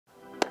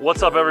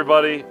What's up,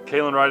 everybody?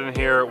 Kalen Ryden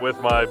here with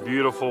my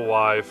beautiful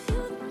wife.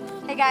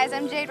 Hey guys,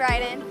 I'm Jade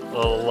Ryden.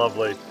 Oh,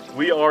 lovely.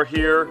 We are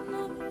here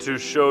to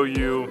show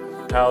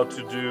you how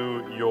to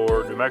do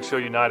your New Mexico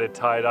United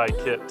tie-dye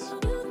kit.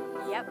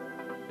 Yep.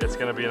 It's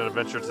gonna be an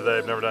adventure today.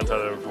 I've never done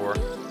tie-dye before.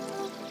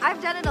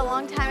 I've done it a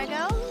long time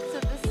ago,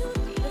 so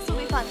this will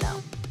be fun though.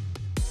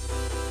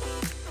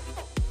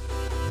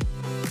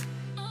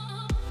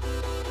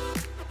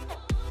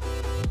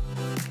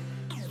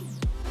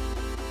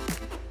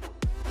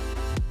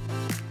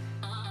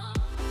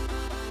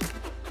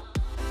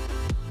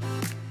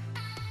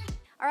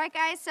 All right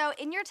guys, so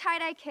in your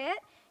tie-dye kit,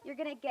 you're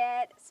gonna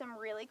get some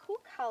really cool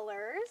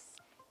colors.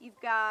 You've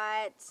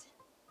got,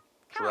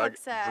 kind of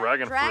looks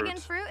dragon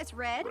fruit, it's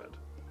red.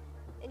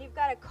 And you've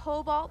got a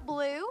cobalt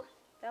blue,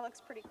 that looks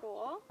pretty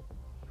cool.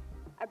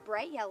 A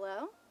bright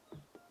yellow,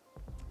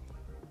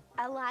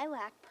 a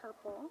lilac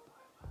purple,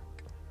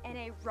 and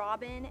a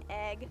robin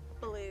egg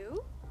blue.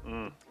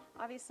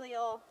 Obviously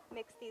you'll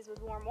mix these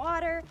with warm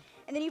water.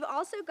 And then you've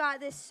also got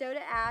this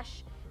soda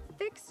ash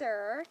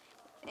fixer,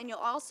 and you'll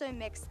also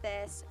mix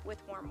this with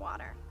warm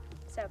water.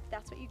 So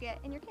that's what you get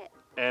in your kit.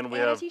 And we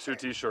have two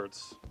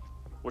t-shirts.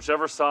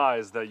 Whichever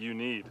size that you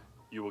need,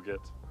 you will get.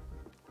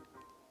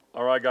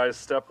 All right guys,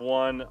 step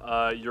one,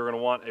 you're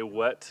gonna want a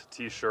wet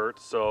t-shirt.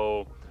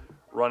 So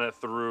run it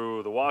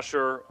through the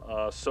washer,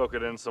 soak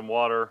it in some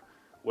water,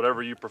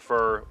 whatever you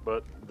prefer,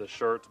 but the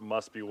shirt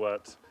must be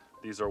wet.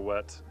 These are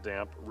wet,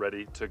 damp,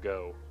 ready to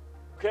go.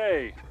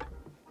 Okay,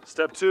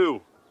 step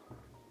two,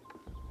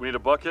 we need a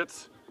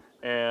bucket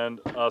and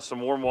some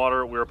warm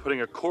water. We're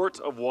putting a quart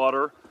of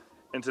water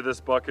into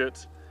this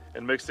bucket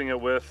and mixing it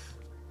with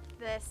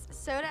this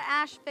soda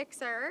ash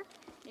fixer.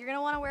 You're gonna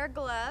wanna wear a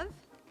glove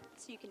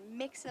so you can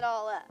mix it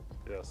all up.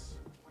 Yes,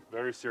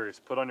 very serious.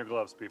 Put on your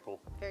gloves, people.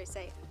 Very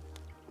safe.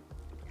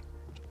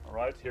 All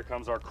right, here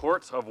comes our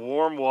quart of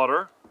warm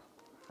water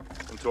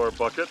into our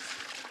bucket.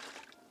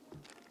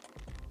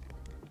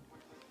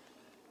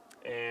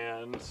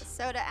 And the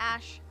soda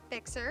ash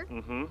fixer.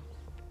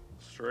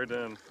 Straight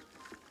in.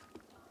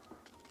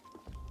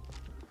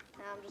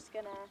 Now I'm just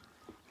gonna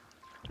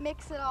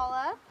mix it all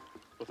up.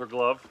 With her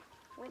glove.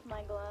 With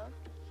my glove.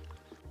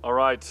 All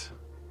right,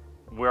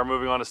 we are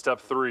moving on to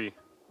step three.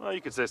 Well, you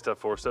could say step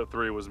four. Step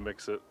three was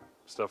mix it.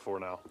 Step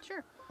four now.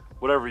 Sure.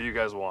 Whatever you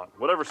guys want.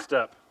 Whatever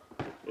step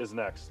is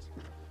next.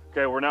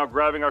 Okay, we're now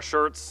grabbing our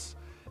shirts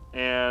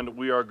and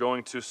we are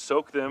going to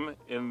soak them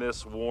in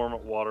this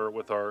warm water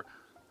with our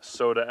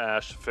soda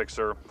ash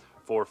fixer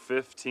for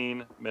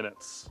 15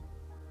 minutes.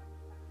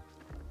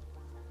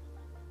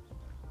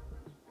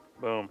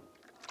 Boom.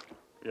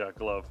 Yeah,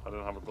 glove. I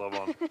didn't have a glove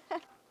on. I'm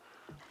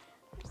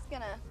just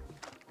gonna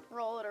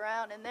roll it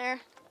around in there.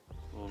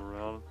 Roll it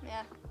around?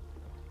 Yeah.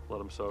 Let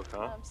them soak, huh?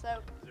 Let them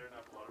soak. Is there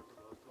enough water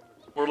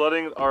for both? We're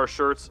letting our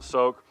shirts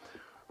soak.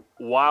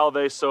 While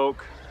they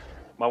soak,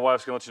 my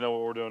wife's gonna let you know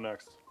what we're doing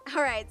next.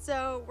 All right,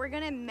 so we're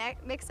gonna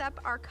mix up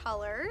our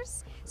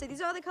colors. So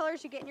these are all the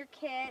colors you get in your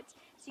kit.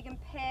 So you can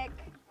pick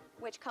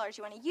which colors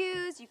you wanna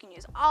use. You can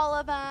use all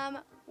of them,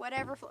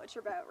 whatever floats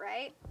your boat,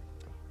 right?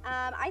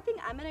 I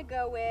think I'm gonna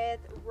go with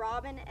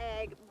robin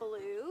egg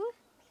blue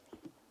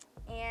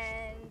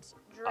and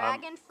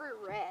dragon fruit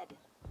red.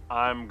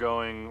 I'm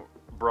going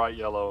bright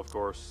yellow, of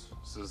course.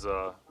 This is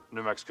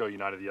New Mexico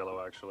United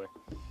yellow, actually.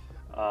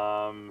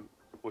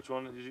 Which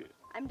one did you?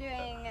 I'm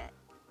doing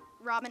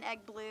robin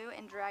egg blue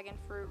and dragon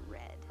fruit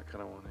red. I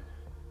kind of want to.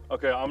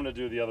 Okay, I'm gonna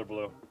do the other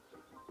blue.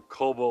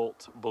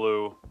 Cobalt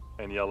blue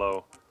and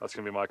yellow. That's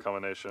gonna be my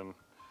combination.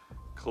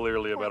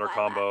 Clearly a better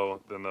combo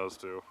than those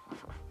two.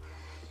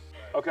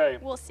 Okay.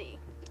 We'll see.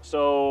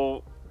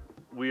 So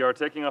we are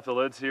taking off the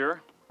lids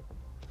here.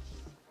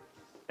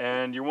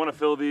 And you want to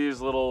fill these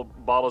little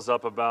bottles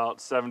up about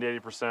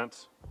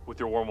 70–80%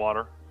 with your warm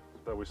water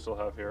that we still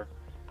have here.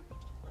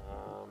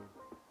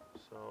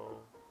 So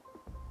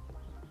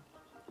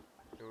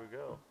here we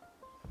go.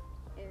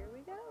 Here we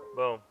go.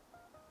 Boom.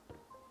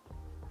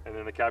 And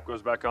then the cap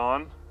goes back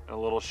on and a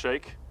little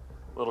shake.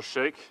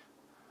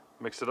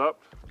 Mix it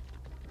up.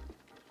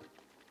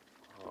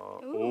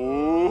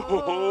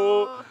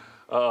 Ooh.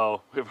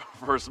 Uh-oh, we have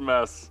our first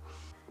mess.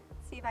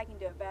 Let's see if I can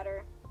do it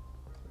better.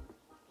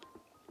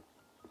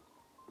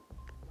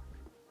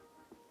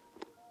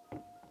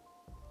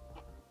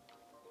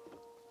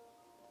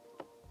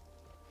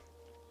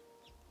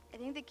 I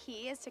think the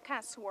key is to kind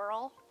of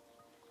swirl.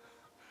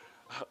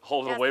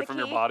 Hold it away from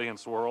your body and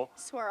swirl.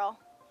 Swirl.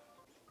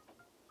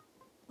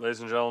 Ladies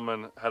and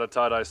gentlemen, had a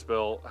tie-dye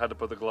spill, had to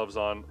put the gloves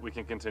on. We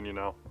can continue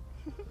now.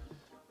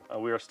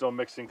 We are still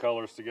mixing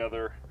colors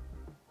together.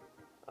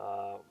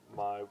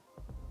 My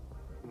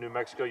New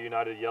Mexico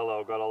United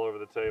yellow got all over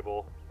the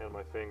table and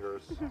my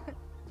fingers.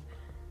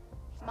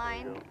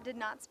 Mine did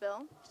not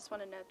spill, just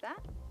want to note that.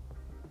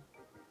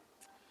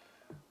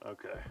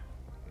 Okay.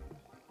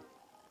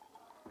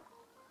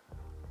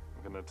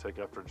 I'm gonna take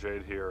after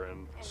Jade here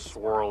and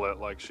swirl it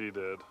like she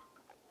did.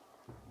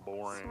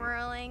 Boring.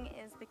 Swirling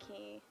is the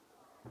key.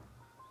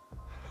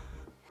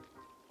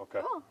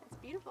 Okay. Cool, it's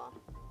beautiful.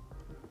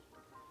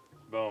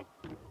 Boom.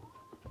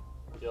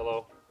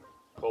 Yellow,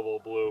 cobalt.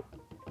 available blue.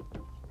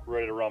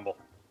 Ready to rumble.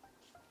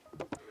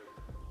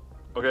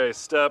 Okay,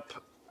 step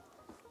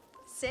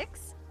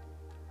 6.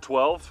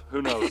 12?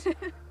 Who knows?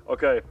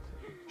 Okay,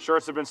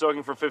 shirts have been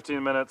soaking for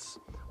 15 minutes.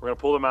 We're gonna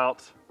pull them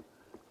out.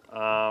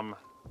 I don't know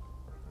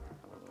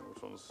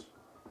which one's.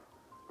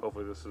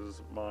 Hopefully this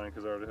is mine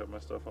because I already have my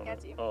stuff on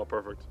it. Oh,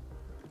 perfect.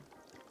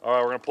 All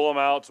right, we're gonna pull them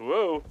out.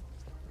 Whoa.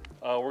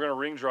 We're gonna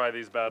ring dry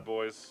these bad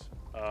boys.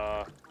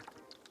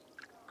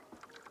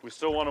 We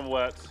still want them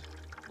wet,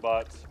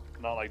 but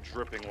not like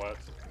dripping wet.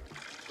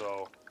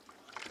 So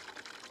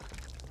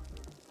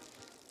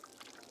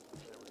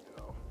there we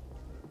go.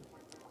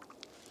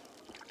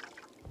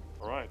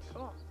 All right.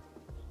 Cool.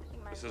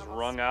 This is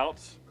wrung out,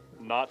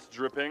 not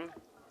dripping.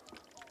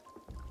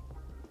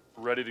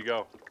 Ready to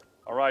go.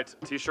 All right,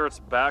 t-shirts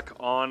back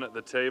on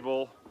the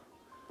table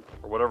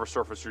or whatever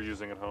surface you're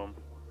using at home.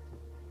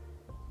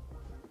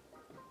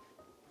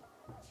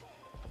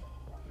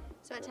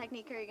 So what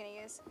technique are you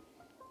gonna use?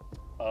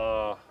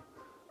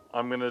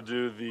 I'm gonna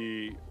do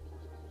the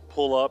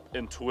pull up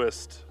and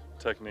twist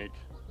technique.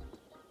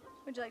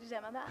 Would you like to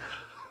demo that?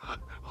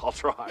 I'll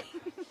try.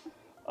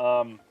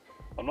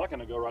 I'm not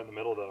gonna go right in the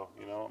middle though,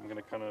 you know? I'm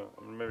gonna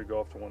maybe go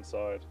off to one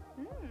side.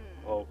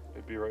 Oh,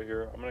 it'd be right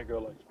here. I'm gonna go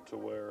like to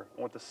where,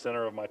 I want the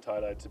center of my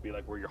tie-dye to be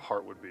like where your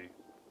heart would be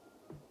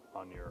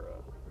on your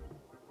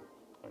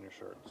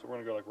shirt. So we're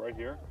gonna go like right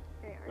here.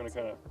 We're gonna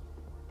kind of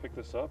pick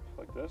this up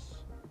like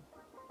this.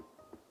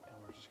 And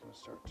we're just gonna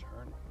start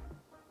turning.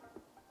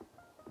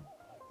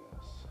 Like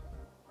this.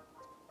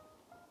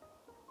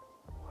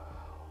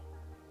 Wow.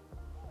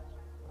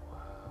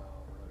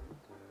 Wow,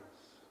 look at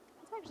this.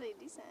 It's actually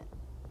decent.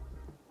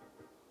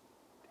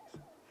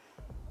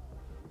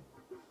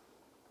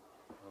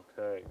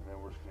 Okay, and then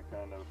we're just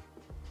gonna kind of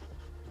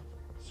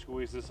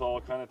squeeze this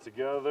all kind of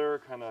together,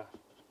 kind of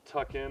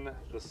tuck in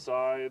the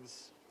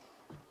sides.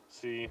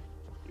 See,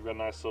 you've got a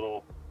nice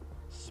little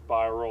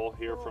spiral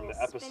here from the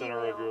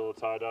epicenter of your little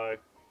tie-dye.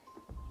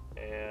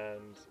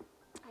 And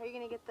how are you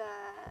gonna get the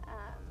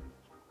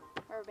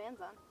rubber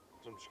bands on?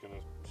 I'm just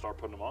gonna start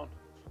putting them on.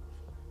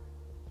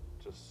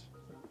 Just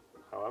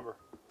however.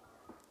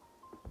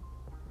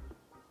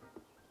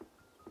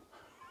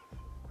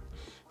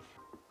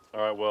 All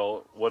right,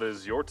 well, what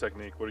is your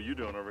technique? What are you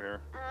doing over here?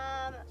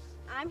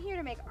 I'm here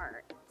to make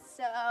art,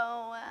 so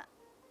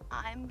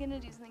I'm gonna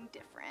do something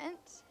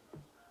different.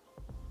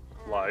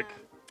 Like?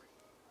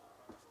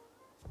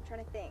 I'm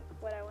trying to think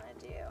what I want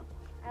to do.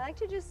 I like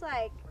to just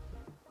like,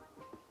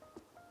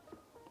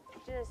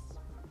 you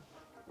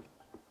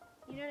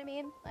know what I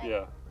mean? Like,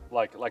 yeah,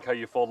 like how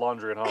you fold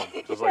laundry at home,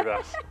 just like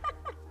that.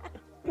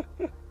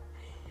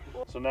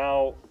 So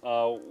now,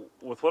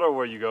 with whatever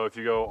way you go, if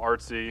you go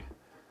artsy,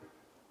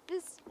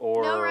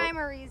 or no rhyme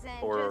or reason,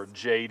 or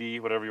Jade,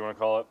 whatever you want to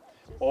call it,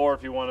 or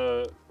if you want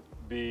to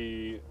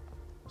be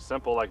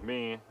simple like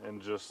me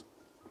and just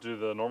do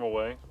the normal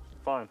way,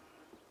 fine.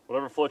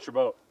 Whatever floats your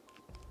boat.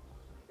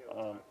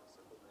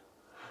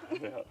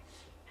 Yeah.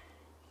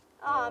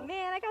 Oh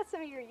man, I got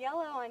some of your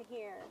yellow on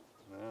here.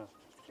 Yeah.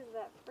 Because of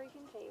that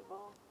freaking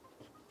table.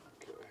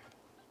 Okay.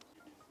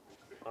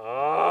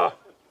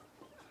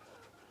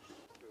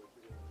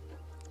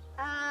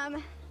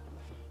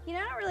 You know,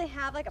 I don't really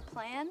have like a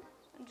plan.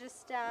 I'm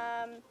just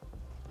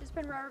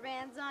putting rubber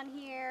bands on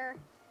here,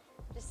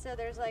 just so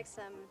there's like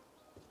some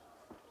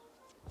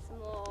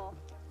little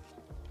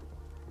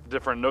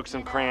different nooks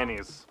and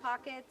crannies.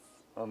 Pockets.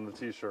 On the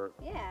t-shirt.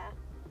 Yeah.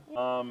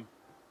 I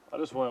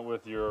just went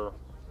with your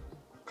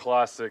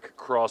classic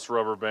cross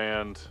rubber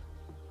band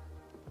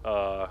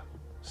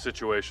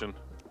situation.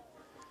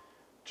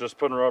 Just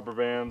putting rubber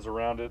bands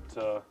around it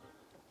to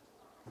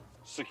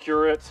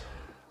secure it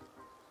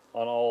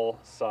on all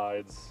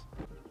sides.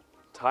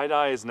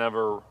 Tie-dye is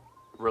never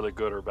really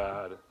good or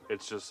bad.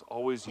 It's just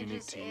always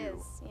unique to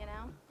you. You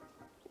know?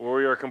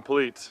 We are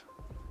complete.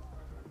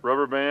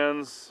 Rubber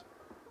bands,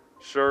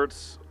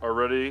 shirts are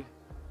ready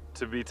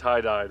to be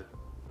tie-dyed.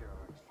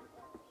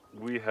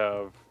 We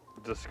have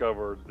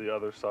discovered the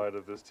other side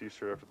of this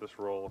t-shirt after this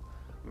roll.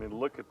 I mean,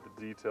 look at the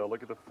detail,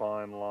 look at the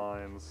fine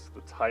lines,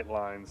 the tight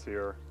lines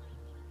here.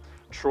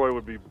 Troy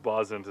would be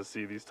buzzing to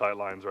see these tight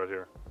lines right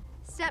here.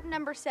 Step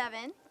number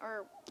 7,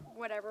 or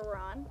whatever we're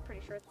on,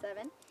 pretty sure it's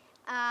 7.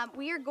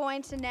 We are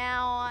going to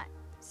now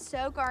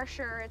soak our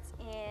shirts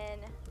in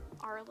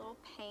our little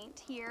paint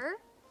here.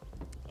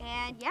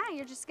 And yeah,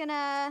 you're just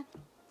gonna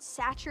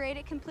saturate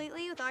it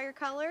completely with all your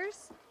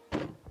colors.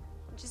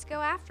 Just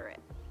go after it.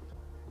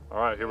 All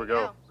right, here we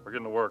go. We're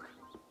getting to work.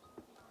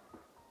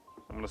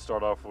 I'm gonna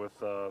start off with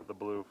the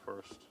blue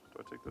first. Do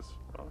I take this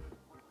off?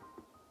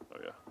 Oh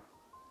yeah.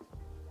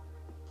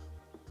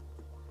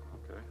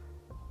 Okay.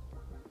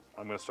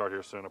 I'm gonna start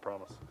here soon, I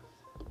promise.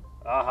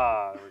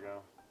 Aha, there we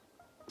go.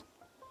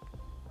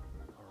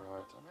 All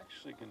right, I'm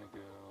actually gonna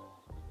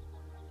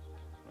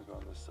go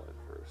on this side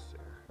first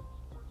here.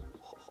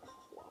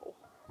 Wow.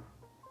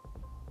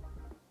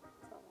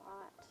 That's a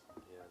lot.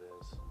 Yeah, it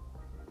is.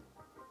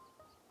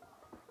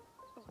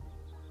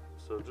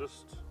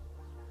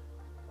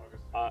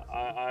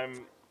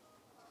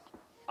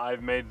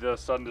 I've made the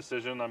sudden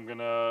decision.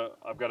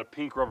 I've got a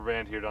pink rubber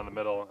band here down the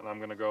middle, and I'm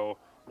gonna go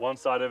one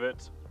side of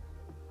it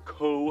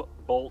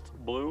cobalt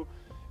blue,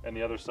 and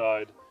the other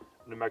side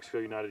New Mexico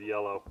United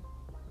yellow.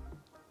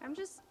 I'm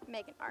just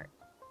making art.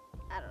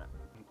 I don't know.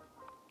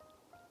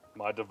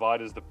 My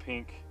divide is the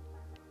pink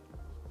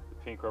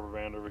rubber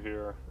band over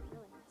here.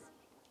 Really messy.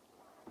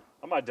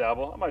 I might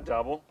dabble. I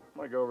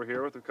might go over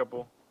here with a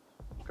couple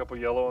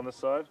yellow on this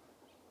side.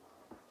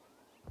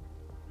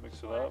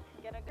 Mix it up.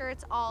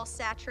 It's all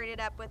saturated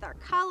up with our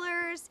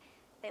colors.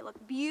 They look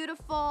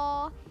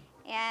beautiful.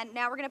 And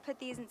now we're gonna put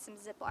these in some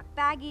Ziploc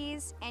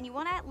baggies. And you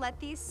wanna let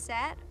these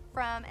set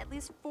from at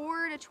least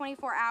 4 to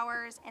 24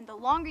 hours. And the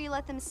longer you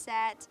let them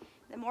set,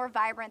 the more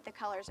vibrant the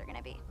colors are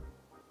gonna be.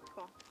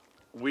 Cool.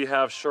 We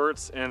have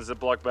shirts in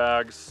Ziploc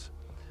bags.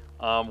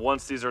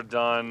 Once these are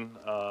done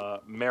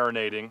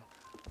marinating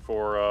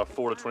for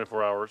 4 to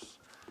 24 hours,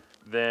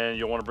 then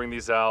you'll wanna bring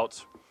these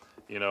out,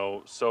 you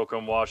know, soak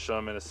them, wash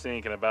them in a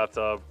sink, in a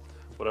bathtub,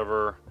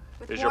 whatever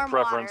is your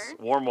preference.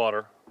 Warm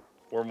water.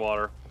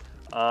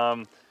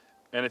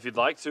 And if you'd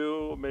like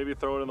to, maybe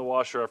throw it in the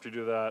washer after you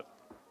do that.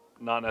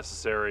 Not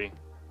necessary.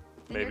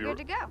 Then you're good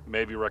to go.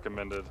 Maybe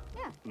recommended.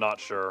 Yeah. Not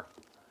sure.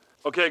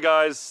 Okay,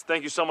 guys,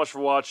 thank you so much for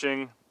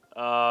watching.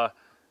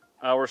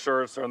 Our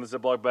shirts are in the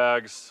Ziploc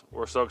bags.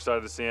 We're so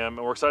excited to see them,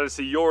 and we're excited to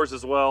see yours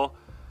as well.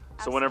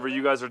 Absolutely. So whenever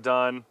you guys are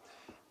done,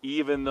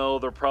 even though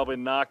they're probably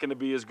not going to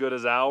be as good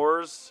as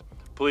ours,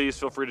 please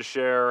feel free to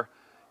share.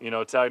 You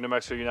know, tag New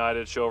Mexico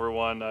United, show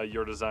everyone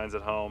your designs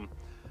at home.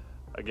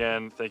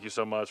 Again, thank you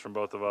so much from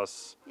both of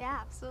us. Yeah,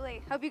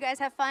 absolutely. Hope you guys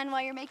have fun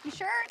while you're making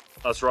shirts.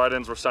 Us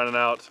Ride-Ins, we're signing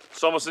out.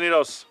 Somos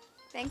Unidos.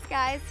 Thanks,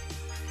 guys.